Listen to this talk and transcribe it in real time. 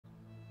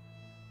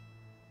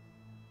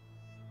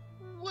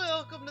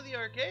Welcome to the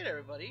arcade,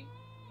 everybody.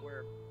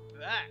 We're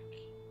back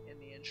in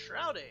the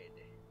Enshrouded.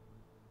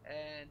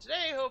 And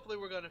today, hopefully,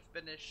 we're going to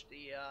finish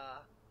the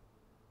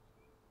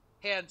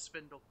hand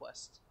spindle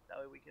quest. That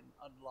way we can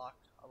unlock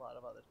a lot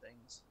of other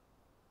things.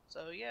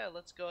 So yeah,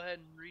 let's go ahead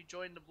and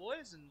rejoin the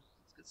boys and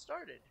let's get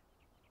started.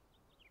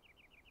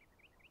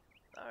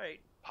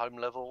 Alright. Home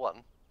level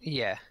 1?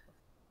 Yeah.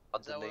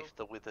 Underneath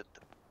the withered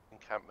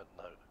encampment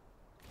note.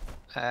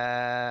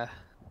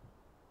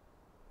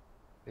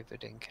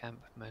 Withered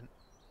encampment.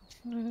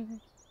 No?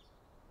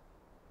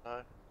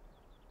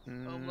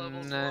 Home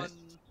level No. 1.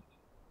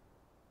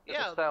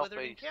 Yeah, the withered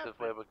southeast encampment. of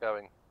where we're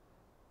going.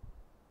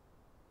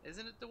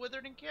 Isn't it the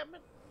withered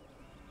encampment?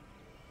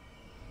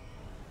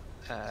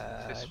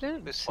 I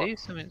don't this see one.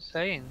 something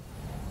saying.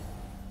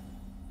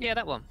 Yeah,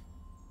 that one.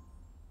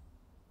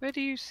 Where do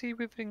you see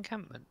withered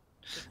encampment?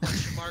 The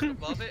question mark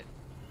above it?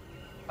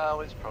 Oh,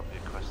 it's probably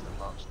a quest that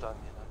Mark's done,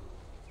 you know.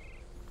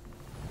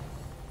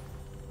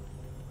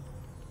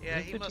 Yeah,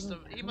 he must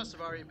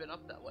have already been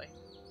up that way.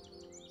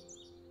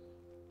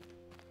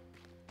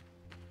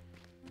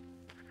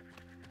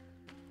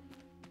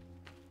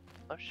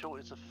 No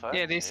shortage of phones.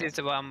 Yeah, this here. is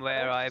the one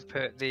where I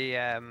put the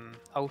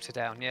altar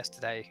down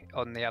yesterday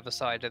on the other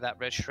side of that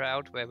red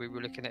shroud where we were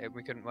looking at it and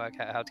we couldn't work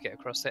out how to get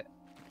across it.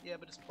 Yeah,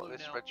 but it's blue What,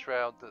 this now. red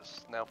shroud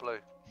that's now blue.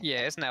 Yeah,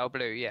 it's now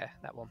blue, yeah,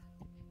 that one.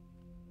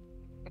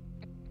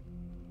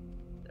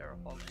 There are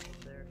all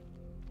there.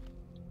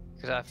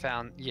 Because I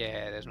found,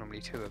 yeah, there's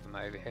normally two of them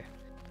over here.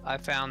 I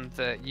found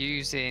that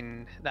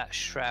using that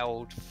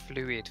shroud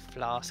fluid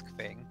flask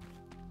thing,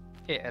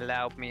 it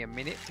allowed me a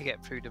minute to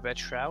get through the red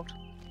shroud.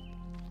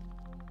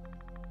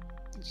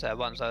 So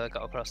once I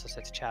got across, I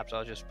said to Chabs,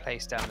 I'll just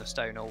place down the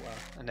stone altar,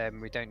 and then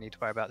we don't need to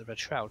worry about the red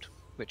shroud,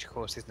 which of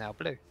course is now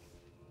blue.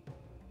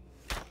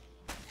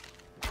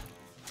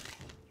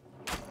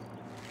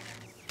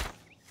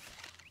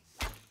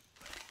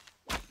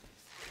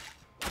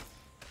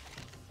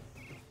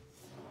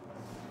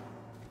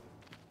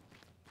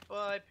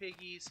 Bye,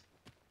 piggies.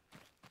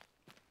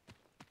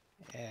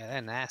 Yeah,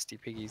 they're nasty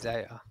piggies,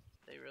 they are.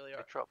 They really They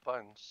are. drop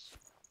bones.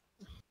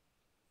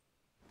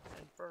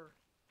 And fur.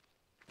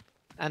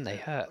 And they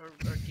hurt.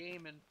 Or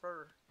game and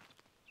fur.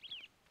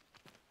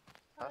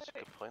 That's a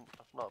good point.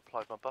 I've not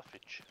applied my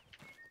buffage.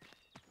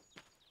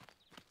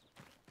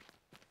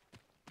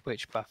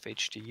 Which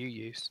buffage do you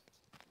use?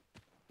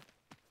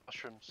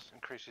 Mushrooms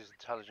increases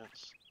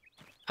intelligence.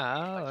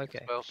 Oh, Makes the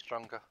okay. spell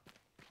stronger.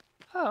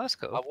 Oh, that's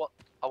cool.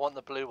 I want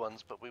the blue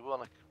ones, but we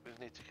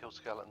need to kill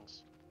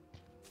skeletons.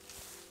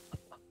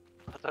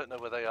 I don't know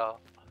where they are.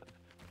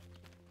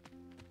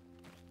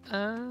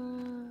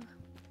 No,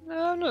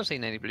 I've not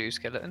seen any blue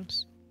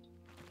skeletons.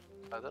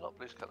 No, they're not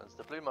blue skeletons.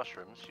 The blue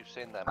mushrooms, you've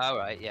seen them. Oh,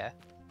 right, yeah.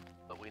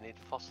 But we need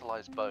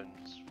fossilized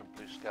bones from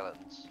blue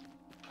skeletons.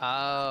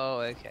 Oh,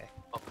 okay.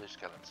 Not blue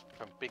skeletons,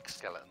 from big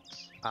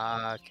skeletons.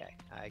 Ah, okay.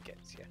 I get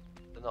you.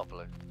 They're not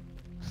blue.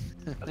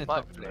 They're They not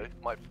might be blue.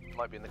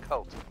 Might be in the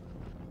cult.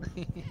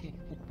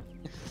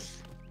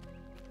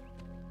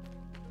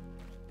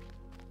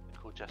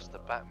 Called just the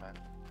Batman.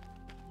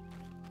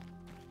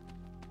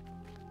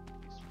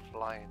 He's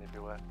flying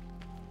everywhere.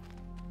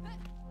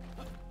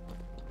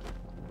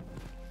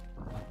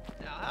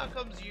 Now, how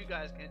comes you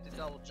guys can do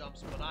double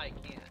jumps, but I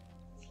can't?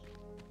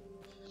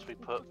 So we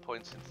put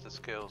points into the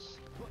skills.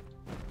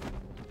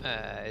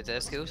 Is there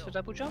skills for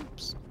double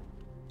jumps?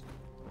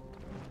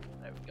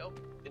 There we go.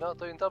 You're not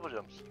doing double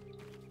jumps.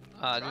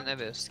 I didn't know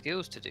there were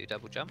skills to do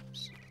double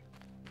jumps.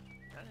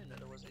 I didn't know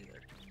there was either.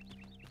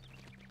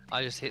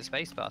 I just hit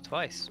spacebar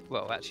twice.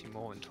 Well, actually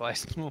more than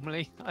twice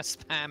normally. I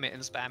spam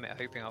it,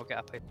 hoping I'll get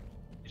up here.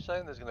 You're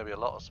saying there's going to be a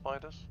lot of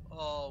spiders?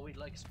 Oh, we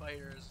like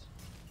spiders.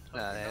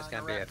 No, there's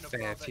going to be a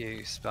fair Arachnophobic.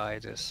 few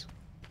spiders.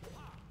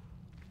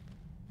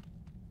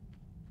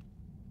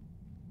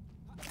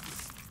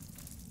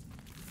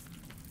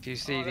 If you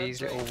see Oh, that's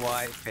these little right.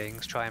 white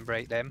things, try and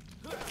break them.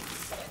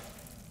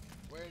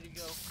 Where'd he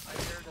go? I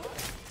heard him.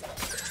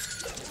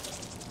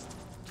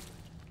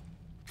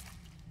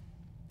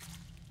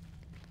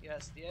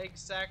 Yes, the egg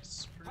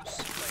sacs produce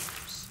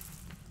spiders.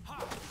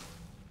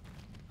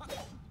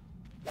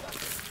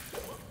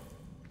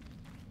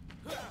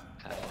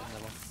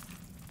 Another one.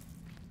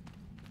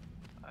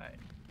 Alright.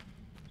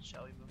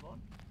 Shall we move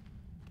on?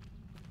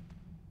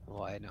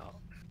 Why not?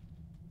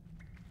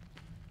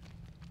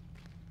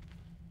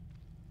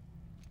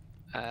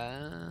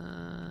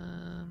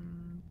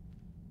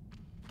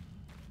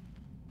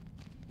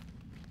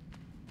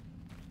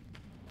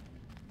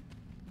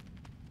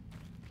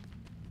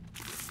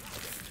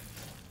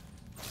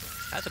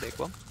 That's a big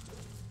one.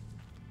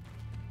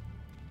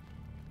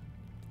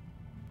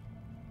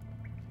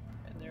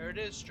 And there it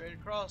is, straight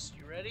across.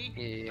 You ready? For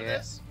Yeah.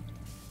 this?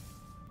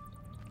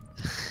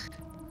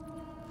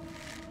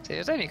 See,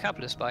 there's only a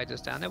couple of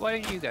spiders down there. Why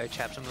don't you go,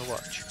 Chaps, on the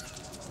watch?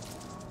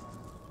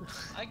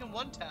 I can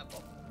one tap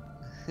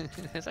them.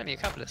 There's only a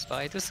couple of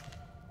spiders.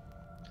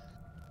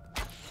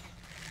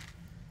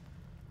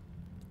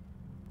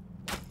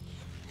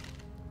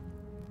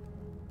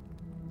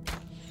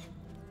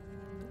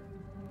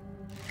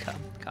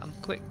 Come,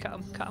 quick,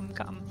 come.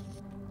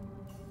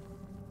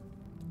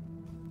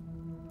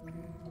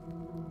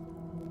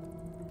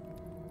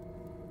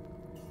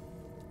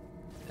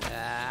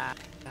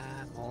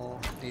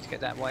 get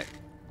that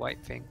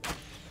white thing.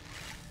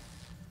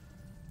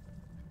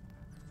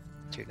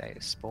 Too late,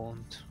 it's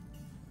spawned.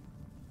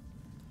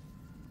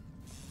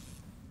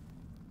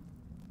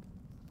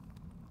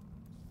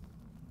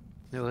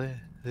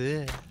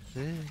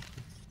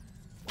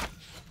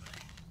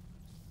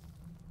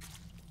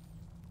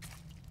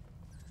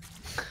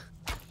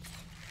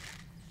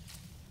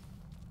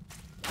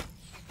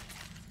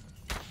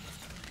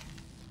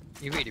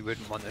 You really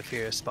wouldn't want a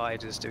fear of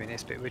spiders doing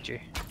this bit, would you?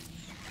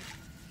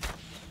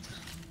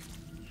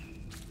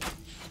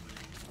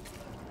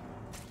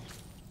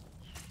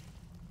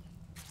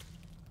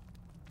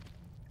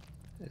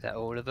 Is that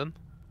all of them?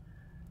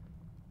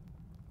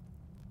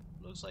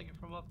 Looks like it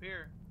from up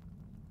here.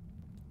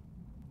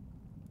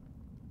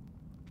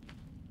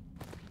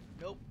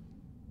 Nope.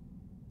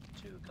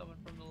 2 coming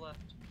from the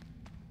left.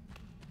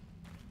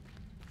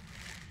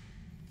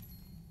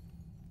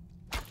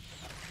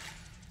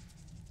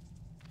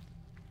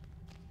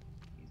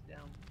 He's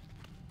down.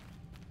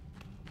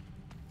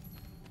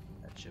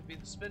 That should be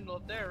the spindle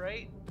up there,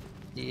 right?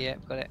 Yeah,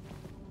 got it.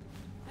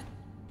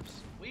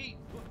 Sweet.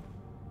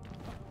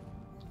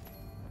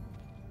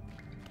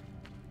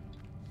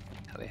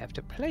 Now we have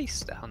to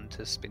place the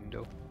hunter's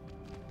spindle.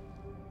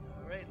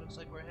 Alright, looks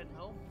like we're heading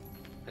home.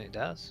 It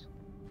does.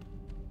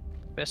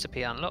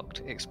 Recipe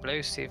unlocked.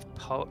 Explosive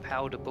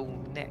powder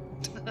ball net.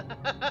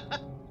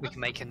 We can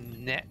make a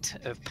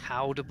net of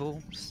powder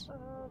balls.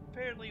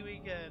 Apparently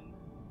we can.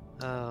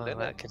 Oh, Linen.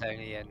 that could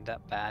only end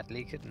up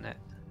badly, couldn't it?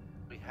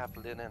 We have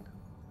linen.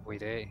 We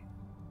do.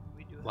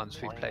 We do have Once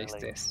we linen. place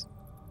Finally. this.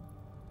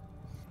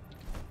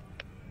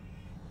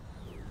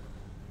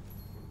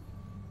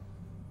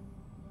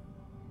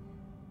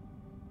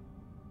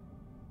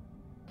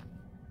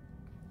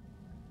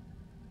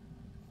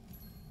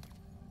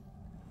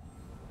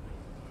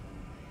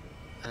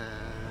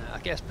 I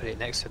guess put it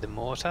next to the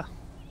mortar.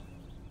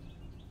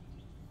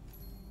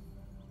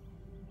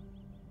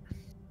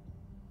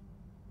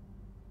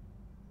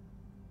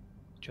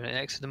 Do you want it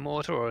next to the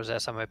mortar, or is there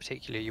somewhere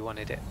particular you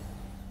wanted it?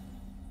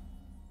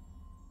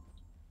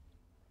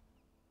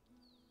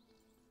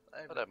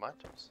 I don't mind.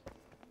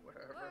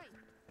 Wherever.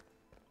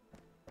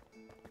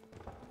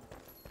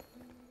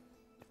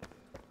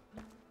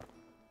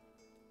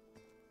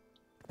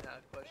 Now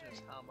the question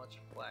is, how much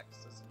flax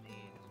does it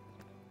need?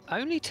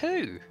 Only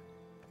 2.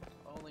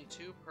 Only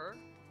 2 per?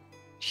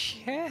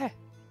 Yeah.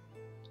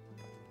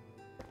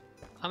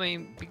 I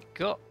mean, we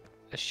got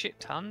a shit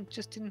ton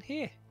just in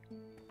here.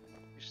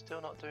 You're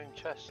still not doing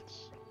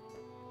chests.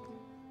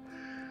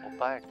 Or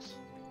bags.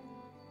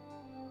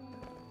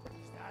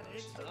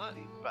 Still not?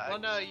 Need Well,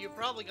 bags. no, you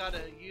probably gotta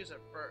use it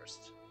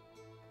first.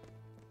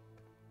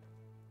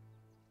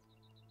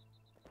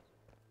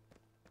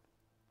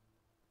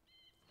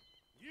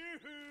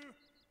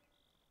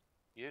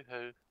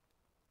 Yoo-hoo.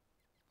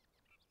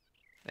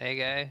 There you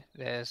go.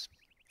 There's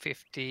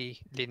 50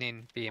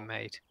 linen being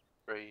made.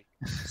 3.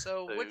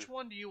 So, 2, which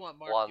one do you want,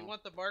 Mark? Do you 1.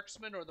 want the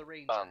marksman or the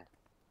ranger? Done.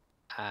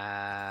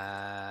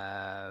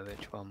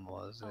 Which one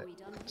was Are it? we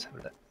done? Let's have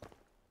a look.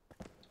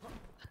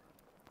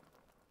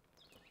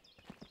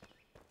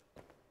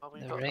 Oh,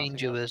 we've The got nothing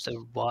ranger else. was the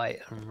white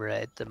and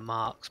red. The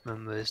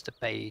marksman was the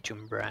beige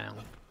and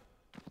brown.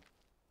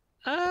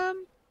 I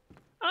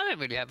don't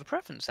really have a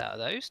preference out of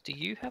those. Do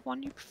you have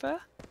one you prefer?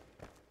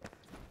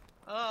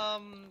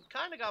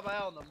 Kinda got my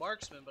eye on the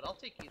marksman, but I'll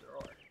take either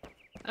or.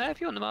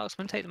 If you want the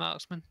marksman, take the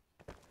marksman.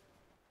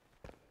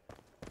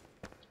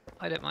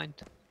 I don't mind.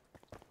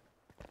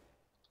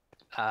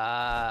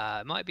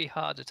 It might be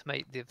harder to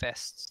make the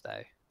vests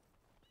though.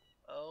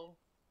 Oh,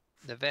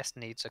 The vest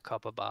needs a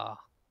copper bar.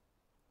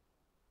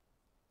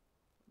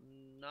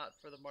 not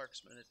for the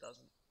marksman, it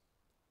doesn't.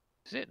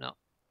 Is it not?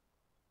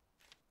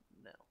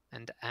 No.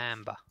 And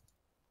amber.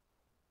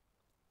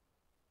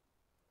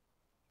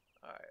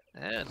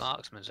 Alright. The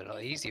marksman's a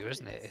lot easier,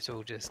 isn't it? It's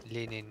all just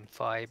linen,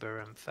 fibre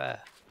and fur.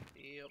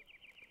 Yep.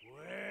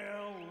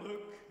 Well,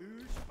 look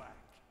who's back.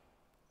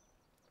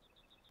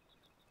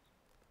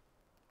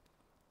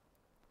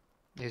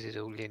 This is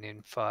all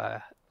linen,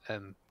 fire,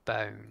 and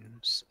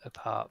bones,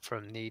 apart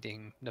from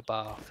needing the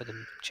bar for the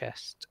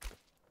chest.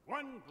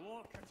 One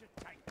block at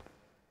a time.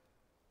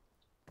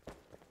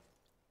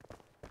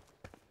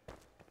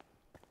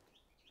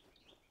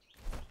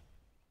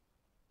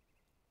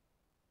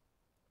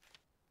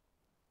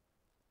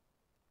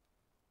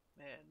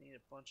 Man, I need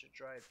a bunch of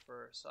dried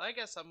fur. So I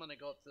guess I'm gonna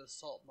go up to the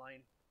salt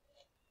mine.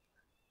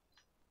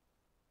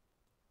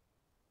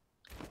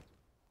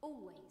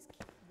 Always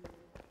keep warm.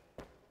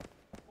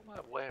 What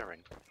am I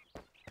wearing?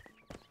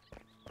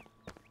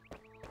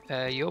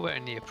 You're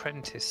wearing the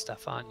apprentice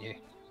stuff, aren't you? Is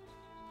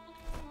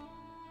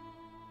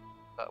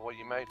that what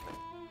you made me?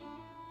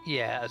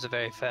 Yeah, as the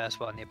very first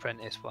one, the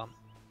apprentice one.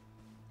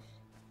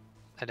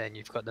 And then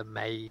you've got the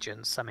mage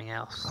and something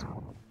else.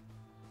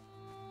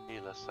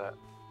 Healer set.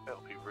 It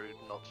would be rude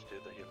not to do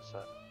the healer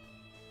set.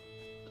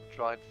 The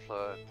dried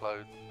fleur,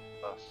 clothes,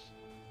 bus,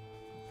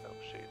 metal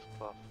sheets,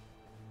 cloth.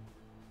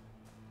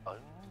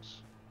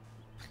 Bones?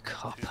 Two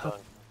Copper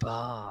bones.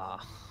 bar.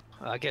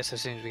 I guess as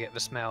soon as we get the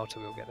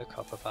smelter, we'll get the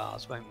copper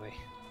bars, won't we?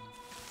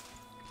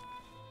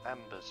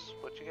 Ambers.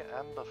 Where'd you get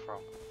amber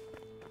from?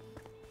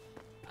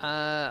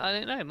 I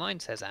don't know. Mine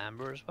says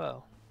amber as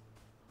well.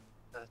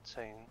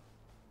 13.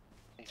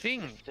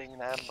 Think.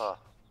 15 amber.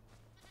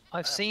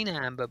 I've Wow. seen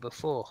amber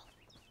before.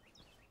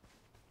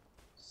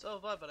 So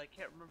have I, but I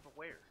can't remember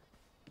where.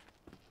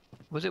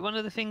 Was it one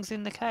of the things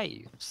in the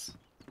caves?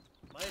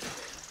 Might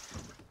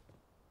have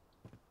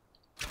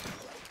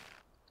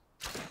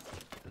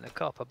And the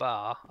copper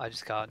bar, I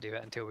just can't do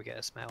it until we get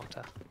a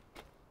smelter. been.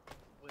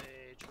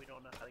 Which we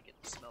don't know how to get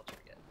the smelter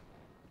yet.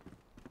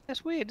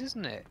 That's weird,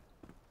 isn't it?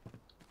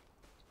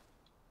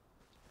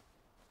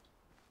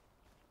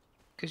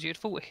 Because you'd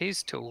thought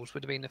his tools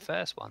would have been the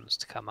first ones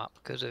to come up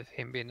because of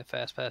him being the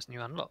first person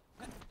you unlock.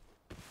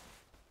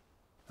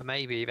 But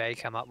maybe they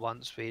come up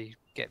once we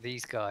get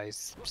these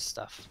guys'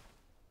 stuff.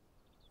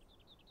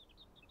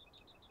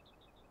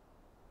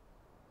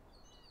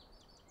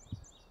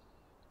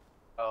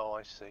 Oh,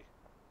 I see.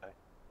 Okay.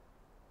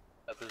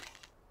 The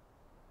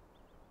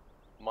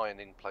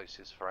mining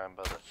places for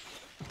amber that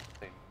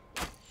seem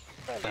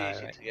fairly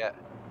easy right. to get.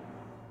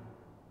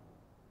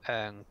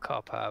 And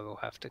copper will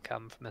have to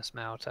come from a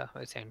smelter.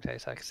 It's the only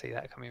place I can see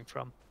that coming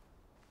from.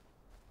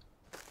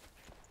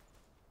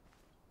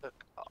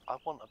 Look, I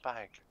want a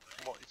bag.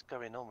 What is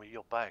going on with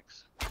your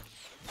bags?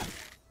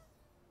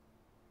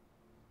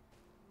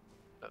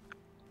 Look,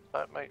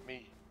 don't make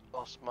me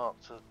ask Mark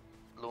to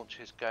launch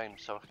his game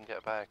so I can get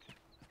a bag.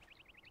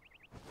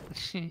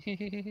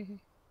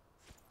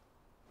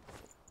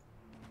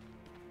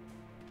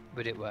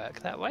 Would it work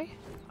that way?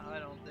 I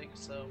don't think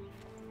so.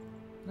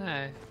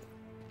 No.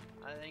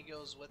 I think it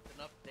was with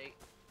an update.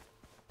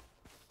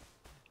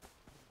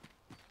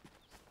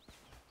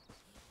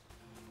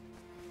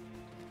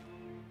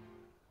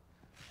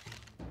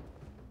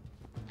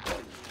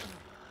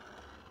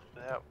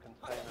 Without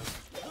containers.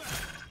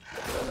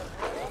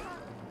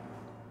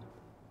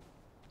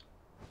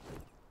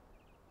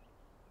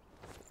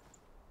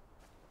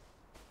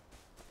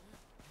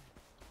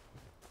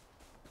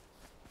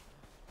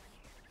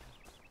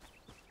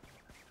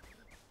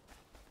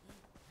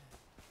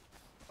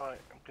 Right,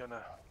 I'm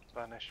gonna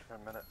vanish for a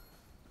minute.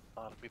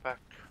 I'll be back.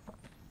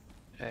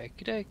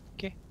 Okie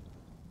dokie.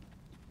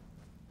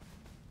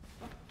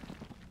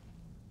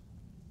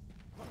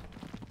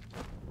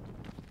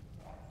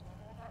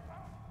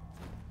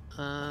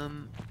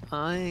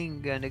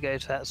 I'm going to go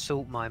to that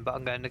salt mine, but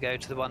I'm going to go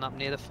to the one up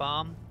near the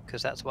farm,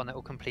 because that's the one that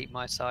will complete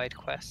my side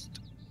quest.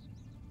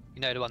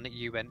 You know, the one that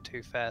you went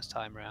to first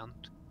time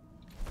round.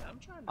 I'm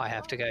trying to I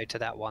have to find- go to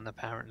that one,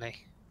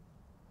 apparently.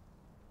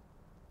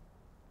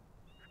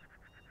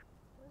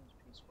 Where's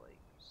Peaceful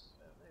Acres?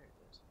 Oh, there it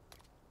is.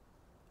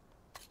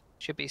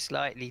 Should be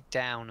slightly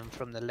down and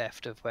from the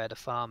left of where the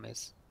farm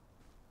is.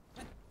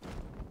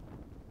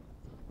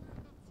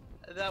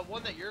 That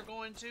one that you're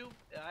going to,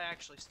 I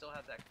actually still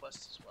have that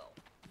quest as well.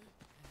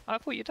 I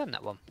thought you'd done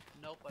that one.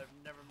 Nope, I've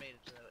never made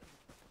it to that.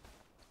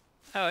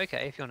 Oh,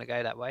 okay, if you want to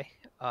go that way.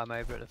 I'm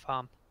over at the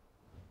farm.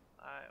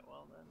 Alright,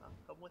 well then, I'll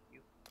come with you.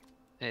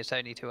 And it's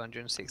only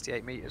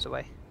 268 meters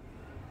away.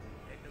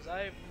 Yeah, because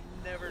I've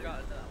never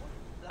gotten to that one.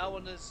 That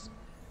one is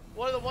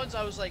one of the ones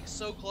I was like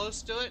so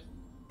close to it,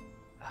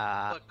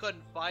 but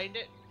couldn't find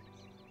it.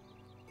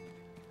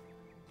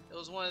 It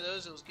was one of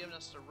those, it was giving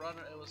us the run,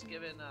 it was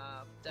giving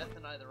Death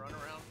and I the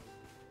runaround.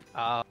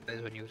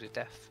 There's when you was at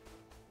death.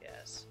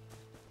 Yes.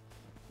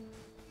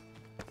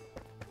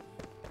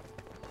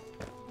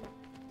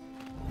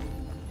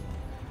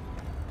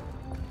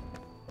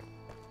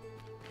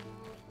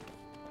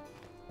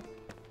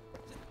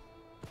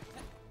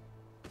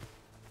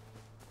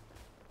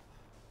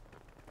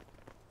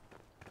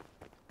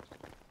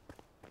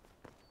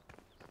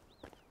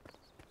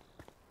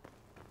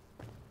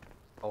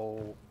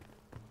 Oh,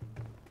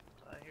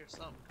 I hear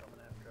something coming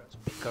after us.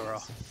 bugger Bees.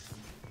 off.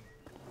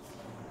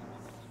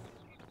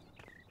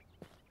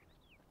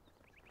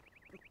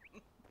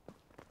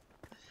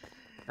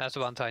 That's the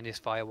one time this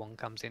fire one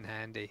comes in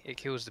handy. It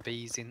kills the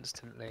bees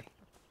instantly.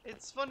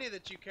 It's funny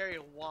that you carry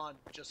a wand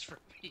just for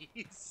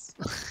bees.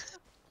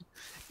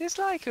 It's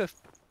like a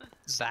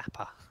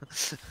zapper.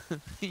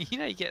 You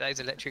know, you get those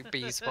electric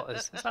bee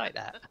spotters. It's like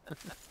that.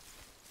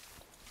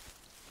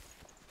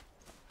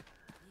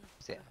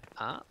 Is it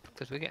up?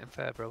 Because we're getting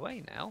further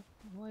away now.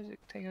 Why is it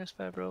taking us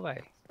further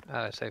away?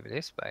 Oh, it's over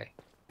this way.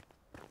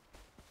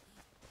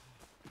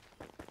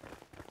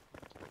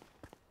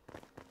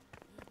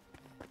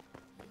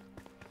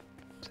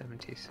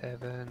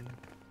 $77.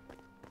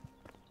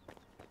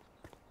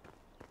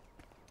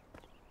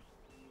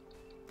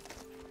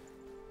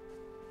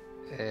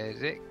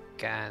 Is it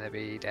gonna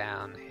be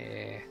down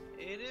here?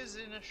 It is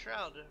in a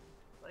shroud.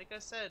 Like I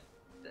said,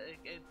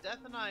 Death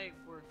and I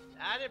were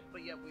at it,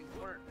 but yet we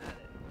weren't at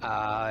it.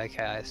 Ah,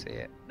 okay, I see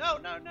it. No,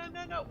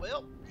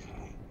 Will.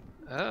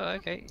 Oh,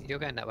 okay, you're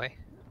going that way.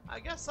 I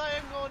guess I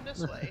am going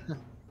this way.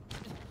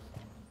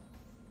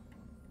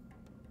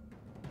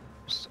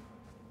 Just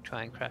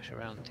try and crash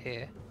around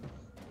here.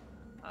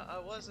 I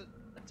wasn't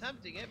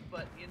attempting it,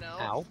 but you know.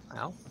 Ow,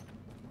 ow.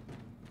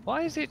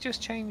 Why has it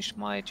just changed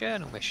my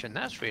journal mission?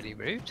 That's really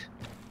rude.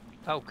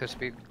 Oh, because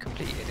we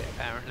completed it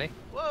apparently.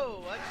 Whoa!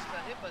 Oh, I just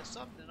got hit by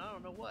something. I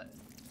don't know what.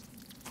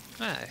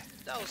 No.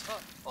 That was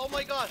hot. Oh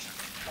my gosh!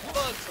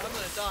 Bugs! I'm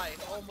gonna die.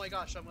 Oh my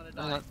gosh, I'm gonna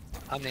die.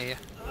 I'm near you.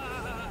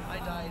 I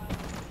died.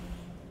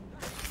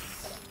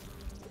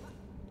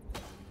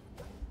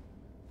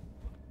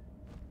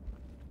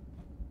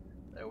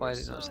 Why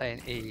is it not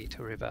saying E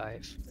to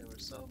revive? There were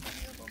so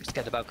many of them. Let's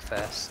get the bug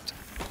first.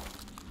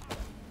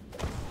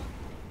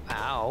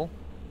 Ow.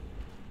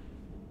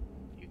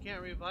 You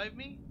can't revive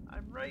me?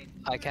 I'm right.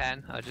 I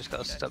can. I just got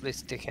to stop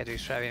this dickhead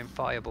who's throwing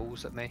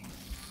fireballs at me.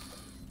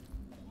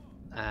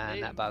 And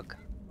Maybe. that bug.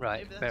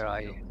 Right, Maybe where that's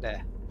are what you?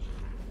 There.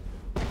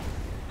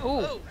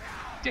 Ooh! Oh!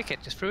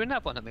 Dickhead just threw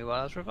another one at me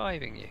while I was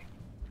reviving you.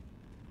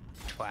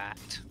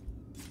 Twat.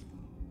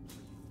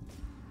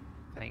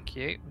 Thank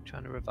you. I'm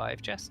trying to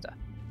revive Jester.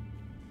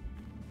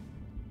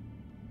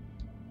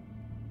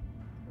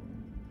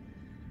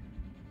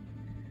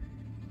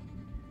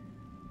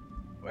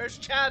 Where's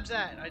Chabs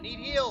at? I need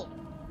healed.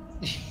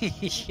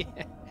 Yeah.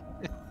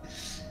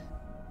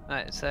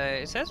 Right, so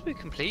it says we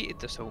completed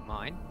the salt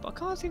mine, but I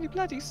can't see any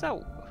bloody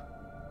salt.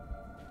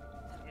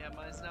 Yeah,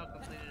 mine's now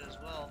completed as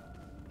well.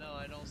 No,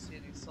 I don't see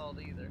any salt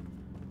either.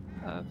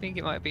 I think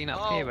it might have been up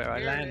Oh, here where I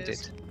here it landed.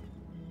 is.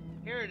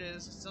 Here it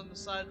is. It's on the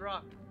side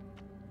rock.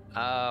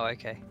 Oh,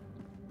 okay.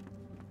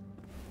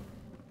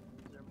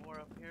 Is there more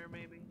up here,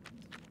 maybe?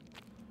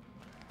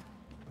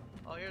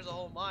 Oh, here's a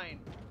whole mine.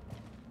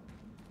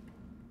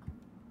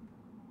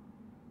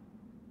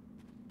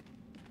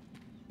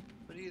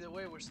 But either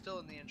way, we're still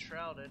in the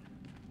Enshrouded.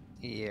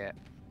 Yeah.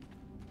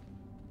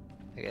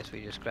 I guess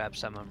we just grab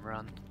some and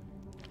run.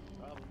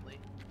 Probably.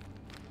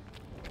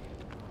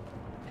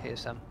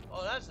 Here's some.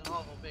 Oh, that's an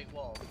awful big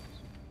wall.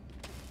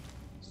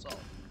 Salt.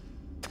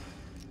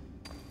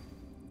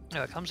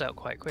 Oh, it comes out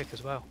quite quick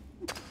as well.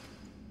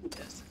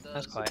 Yes, it does.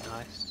 That's quite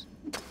nice.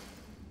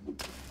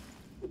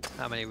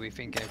 How many are we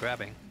thinking of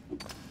grabbing?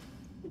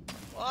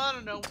 Well, I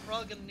don't know. We're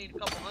probably gonna need a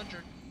couple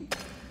hundred.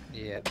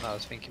 Yeah, I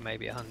was thinking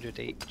maybe 100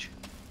 each.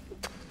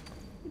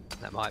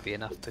 That might be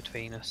enough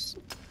between us.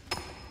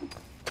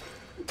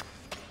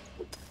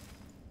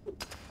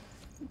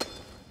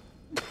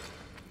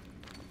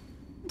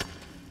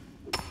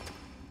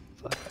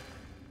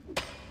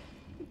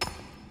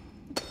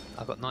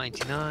 I've got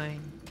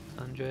 99,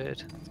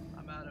 100.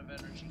 I'm out of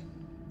energy.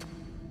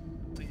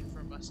 Waiting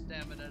for my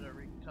stamina to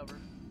recover.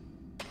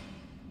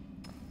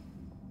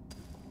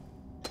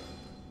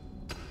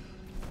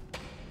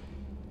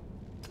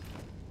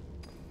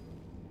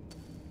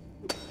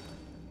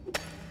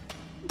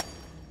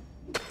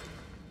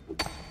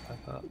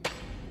 I've got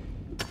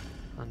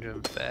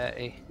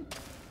 130.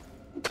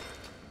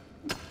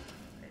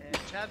 And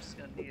Chabs is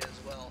gonna need it as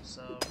well,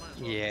 so might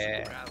as well Yeah.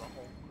 just grab a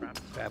whole crap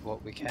ton. Grab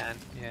what we can,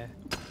 yeah.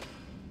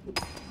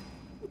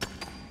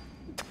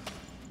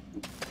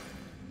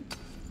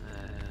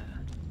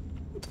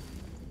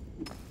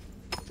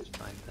 Just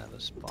find another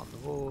spot on the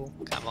wall.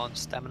 Come on,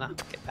 stamina,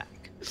 get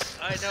back.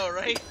 I know,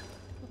 right?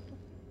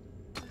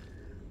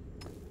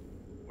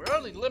 We're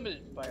only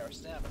limited by our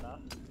stamina.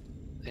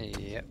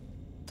 Yep.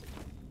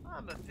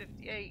 I'm at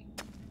 58.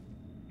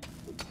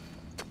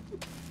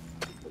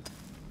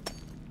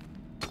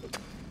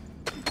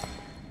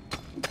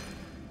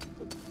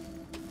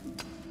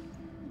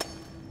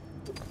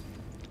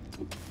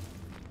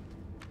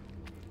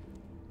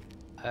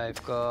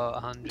 I've got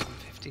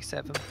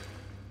 157.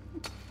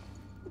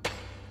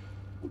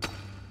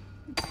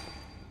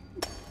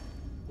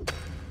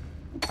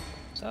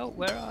 Salt,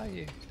 where are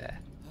you? There.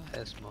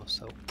 There's more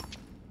salt.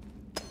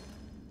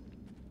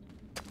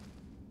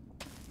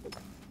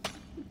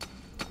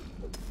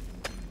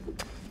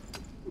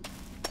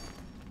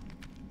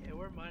 Yeah,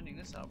 we're mining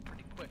this out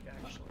pretty quick,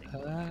 actually.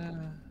 Alright.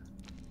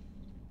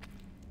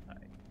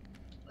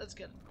 Let's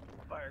get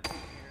fire going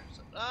here.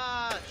 So,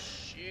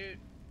 shoot.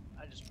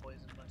 I just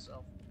poisoned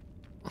myself.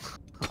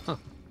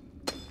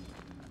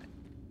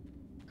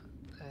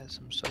 There's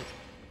some salt.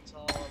 It's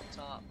all up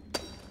top.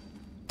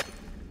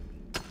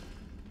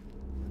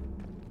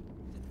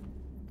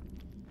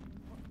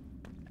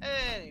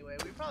 Anyway,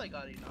 we probably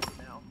got enough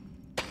now.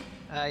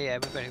 Yeah,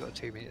 we've only got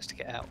 2 minutes to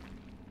get out.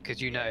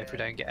 Because you know if we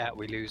don't get out,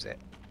 we lose it.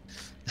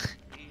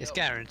 It's Yep.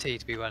 guaranteed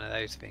to be one of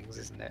those things,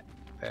 isn't it?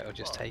 But it'll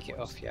just Well, take it of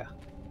course. off you.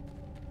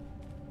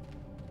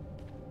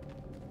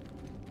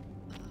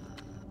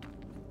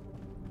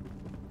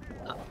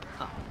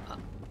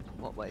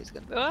 What way is it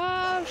going to be?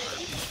 Oh,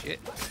 shit.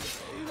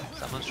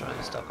 Someone's trying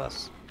to stop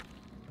us.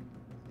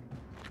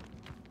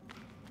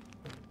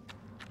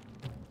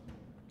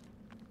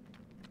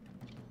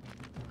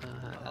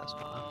 That's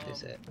not up,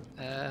 is it?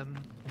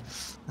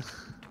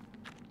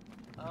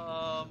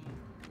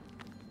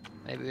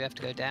 Maybe we have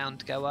to go down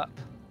to go up.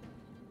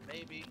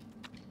 Maybe.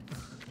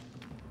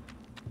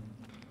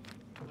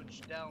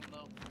 Which down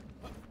though?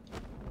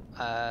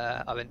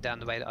 I went down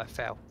the way that I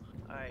fell.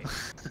 Alright.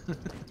 I'm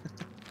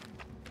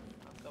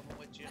coming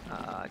with you.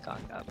 I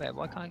can't get up here.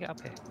 Why can't I get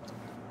up here?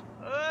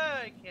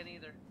 I can't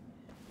either.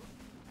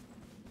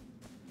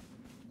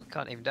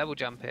 Can't even double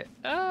jump it.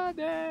 Oh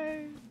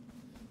no!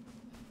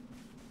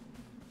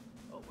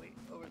 Oh wait,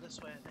 over this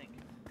way I think.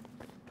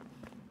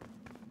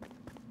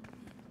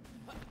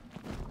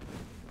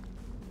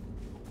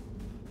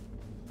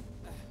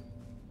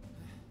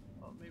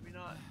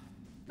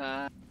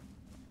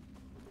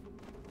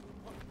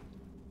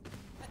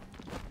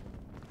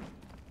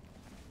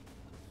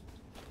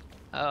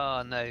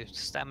 Oh no,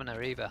 stamina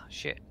either.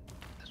 Shit,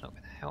 that's not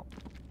gonna help.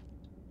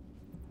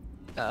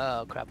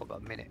 Oh crap, I've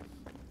got a minute.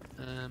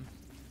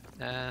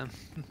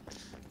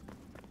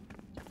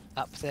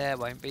 Up there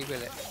won't be,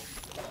 will it?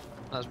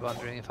 I was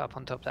wondering if up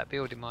on top of that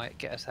building might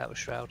get us out of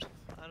Shroud.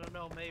 I don't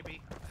know,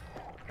 maybe.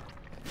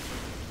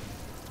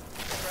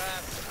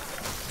 Crap.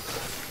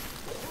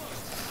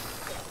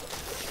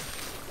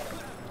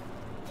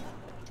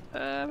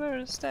 Where are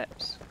the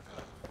steps?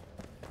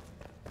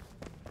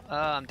 Oh,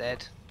 I'm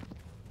dead.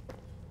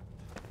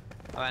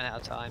 I ran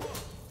out of time.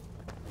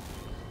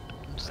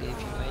 Let's see if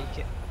you make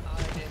it.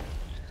 I did.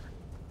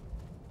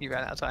 You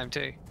ran out of time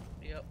too?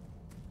 Yep.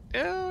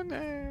 Oh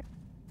no!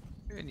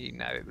 And you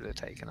know it would have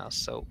taken us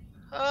salt.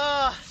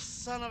 Ah,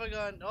 son of a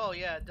gun. Oh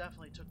yeah, it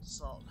definitely took the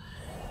salt.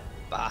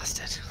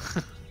 Bastard.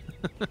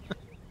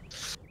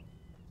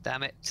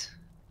 Damn it.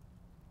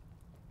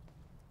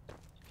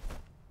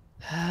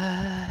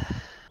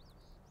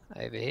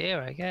 Over here,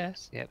 I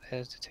guess. Yep,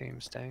 there's the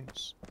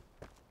tombstones.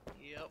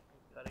 Yep,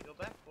 gotta go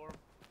back for them.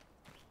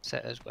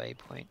 Setter's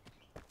waypoint.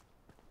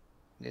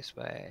 This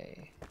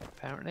way,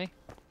 apparently.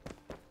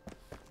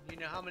 You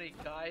know how many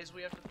guys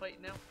we have to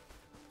fight now?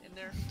 In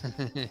there?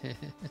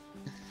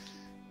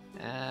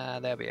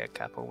 There'll be a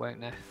couple, won't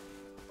there?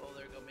 Oh,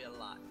 there's gonna be a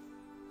lot.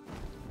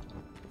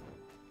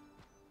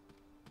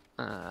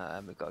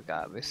 We've got to go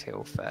up this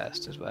hill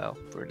first as well.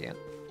 Brilliant.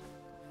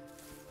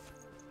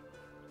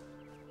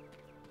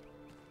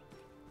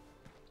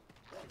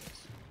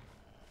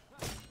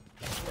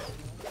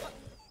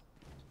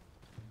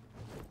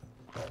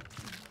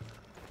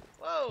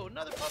 Whoa,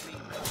 another puppy!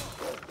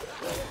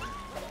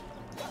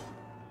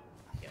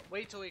 Can't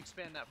wait till we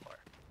expand that far.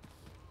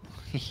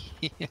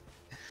 Yeah.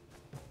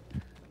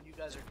 When you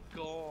guys are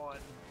gone.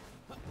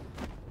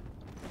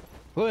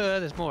 Whoa,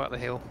 there's more up the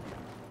hill.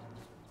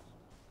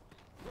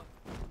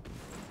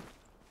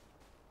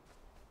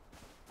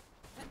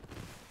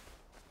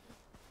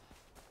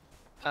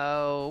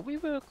 Oh, we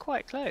were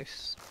quite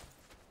close.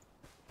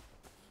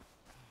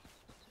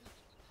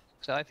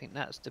 So I think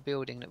that's the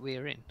building that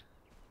we're in.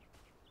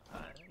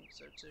 I think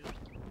so too.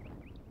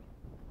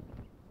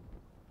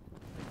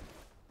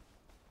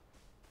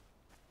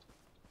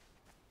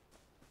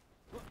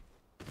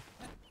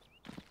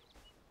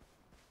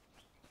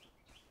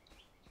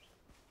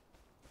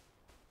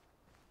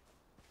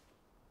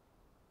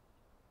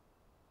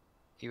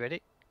 You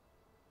ready?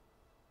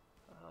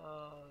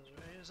 As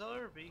ready as I'll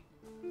ever be.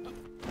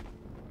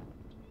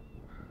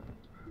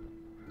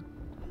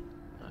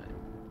 Right,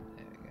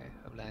 there we go.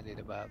 I've landed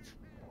above.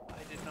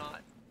 I did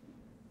not.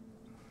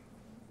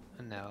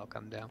 And now I'll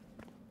come down.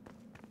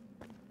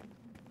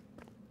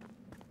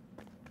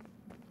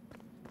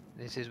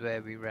 This is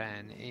where we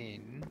ran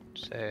in,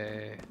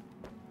 so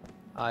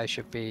I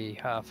should be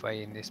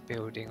halfway in this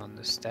building on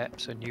the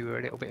steps and you were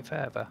a little bit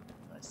further.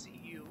 I see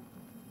you.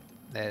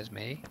 There's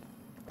me.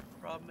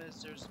 Problem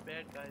is there's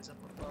bad guys up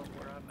above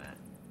where I'm at.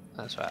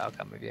 That's right, I'll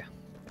come with you.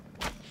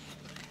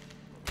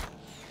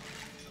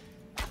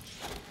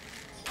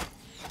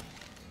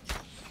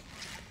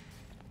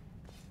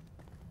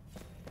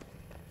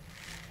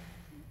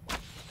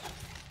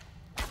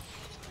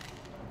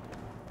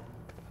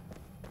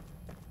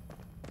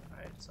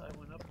 Alright, so I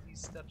went up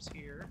these steps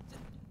here.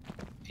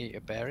 Eat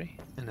a berry,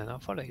 and then I'll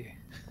follow you.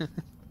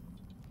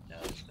 Now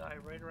this guy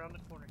right around the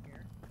corner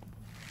here.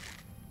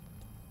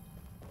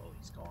 Oh,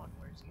 he's gone.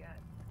 Where's he at?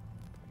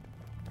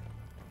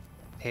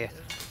 Here.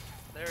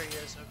 There he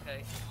is,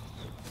 okay.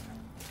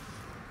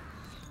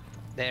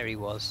 There he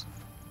was.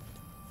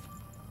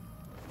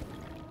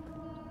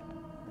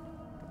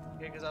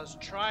 Yeah, because I was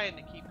trying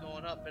to keep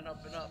going up and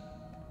up and up.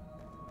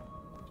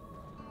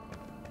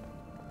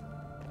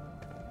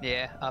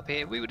 Yeah, up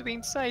here. We would have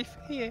been safe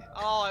here.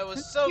 Oh, I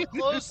was so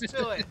close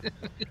to it!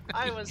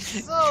 I was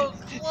so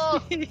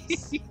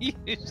close!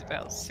 You're just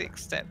about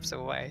 6 steps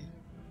away.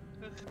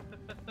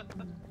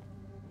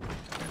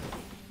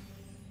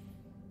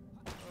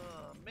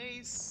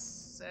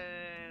 Mace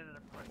and an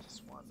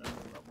apprentice wand under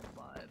level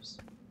 5s.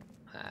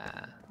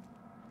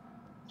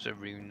 So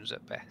runes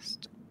at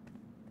best.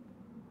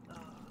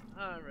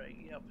 Alright,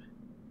 yep.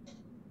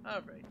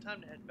 Alright,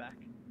 time to head back.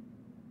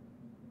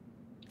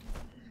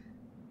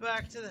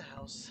 Back to the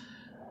house.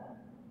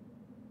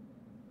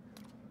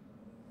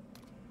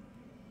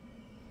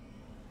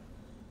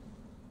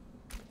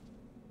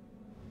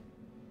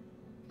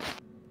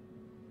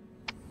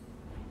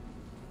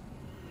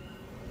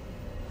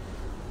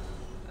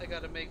 I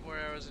gotta make more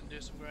arrows and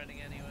do some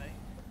grinding anyway.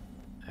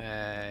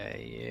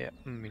 Yeah,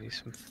 we need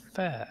some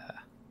fur.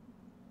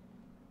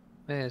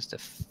 Where's the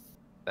fur?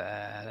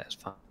 That's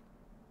fine.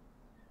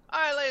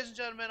 Alright, ladies and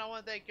gentlemen, I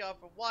want to thank y'all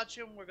for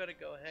watching. We're gonna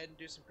go ahead and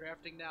do some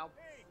crafting now.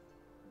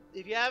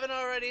 If you haven't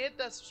already, hit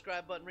that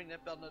subscribe button, ring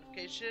that bell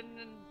notification,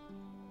 and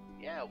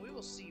yeah, we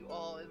will see you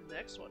all in the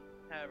next one.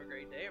 Have a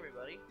great day,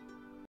 everybody.